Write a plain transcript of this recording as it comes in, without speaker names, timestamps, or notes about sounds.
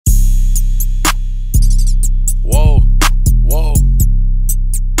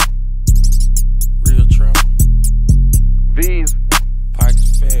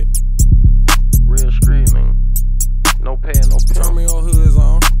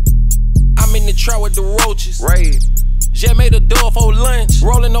trap with the Roaches. Right. Just made a door for lunch.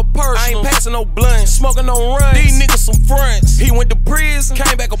 Rolling no purse. I ain't passing no blunt. Smoking no runs. These niggas some fronts. He went to prison.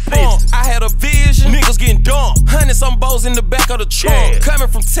 Came back a pump. I had a vision. Niggas getting dumped. 100-some bows in the back of the trunk. Yeah. Coming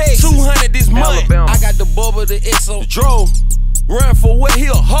from Texas. 200 this month. Alabama. I got the bubble, the XO drove. Run for what, he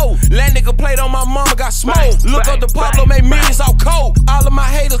a hoe. That nigga played on my mama, got smoked. Look up the Pablo, made millions off coke. All of my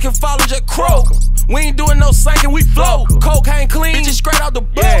haters can follow, just croak. We ain't doing no sinking, we float. Cocaine clean, bitches straight out the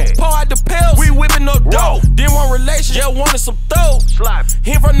boat. Yeah. Pour out the pills, we whipping no dough. Didn't want relation, just wanted some throat.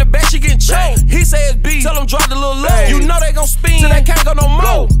 Him from the back, she getting choked. He said it's beef, tell him drop the little low. You know they gon' spin, till they can't go no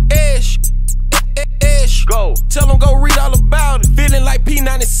more. Ish. Go. Tell them go read all about it. Feeling like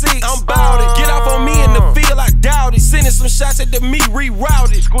P96, I'm bout it. Get off on me in the field, I doubt it. Sending some shots at the meat,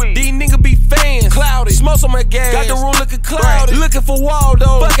 rerouted. Squeeze. These niggas be fans, clouded. Smoke some of gas, got the room looking cloudy. Looking for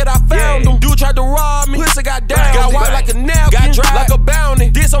Waldo, fuck it, I found him. Dude tried to rob me, pussy got down. Got white like a napkin, got dry like a bounty.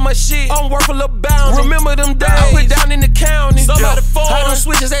 Did so much shit, I'm worth a little bounty. Remember them days, I put down in the county. Somebody phone, how them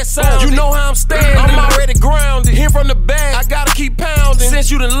switches that sound. You know how I'm standing, I'm already grounded. Him from the back, I gotta keep pounding.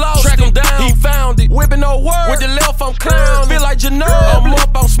 Since you done lost, track him down, he found it. Whipping no word, with the left I'm clowning. Feel like Janelle, I'm up,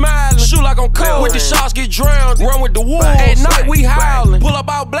 I'm smiling. Shoot like I'm cold, with the shots get drowned. Run with the wolves, at night we howling. Pull up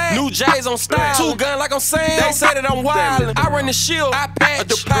all black, new J's on style. 2 gun like I'm saying, they say that I'm wildin'. I run the shield, I patch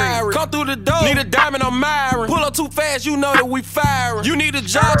the pirate. Come through the door, need a diamond, I'm miring. Pull up too fast, you know that we firing. You need a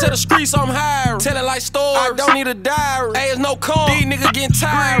job, tell the streets I'm hiring. Tell it like stories, I don't need a diary. Hey, it's no call, these niggas getting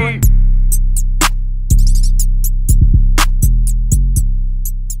tiring.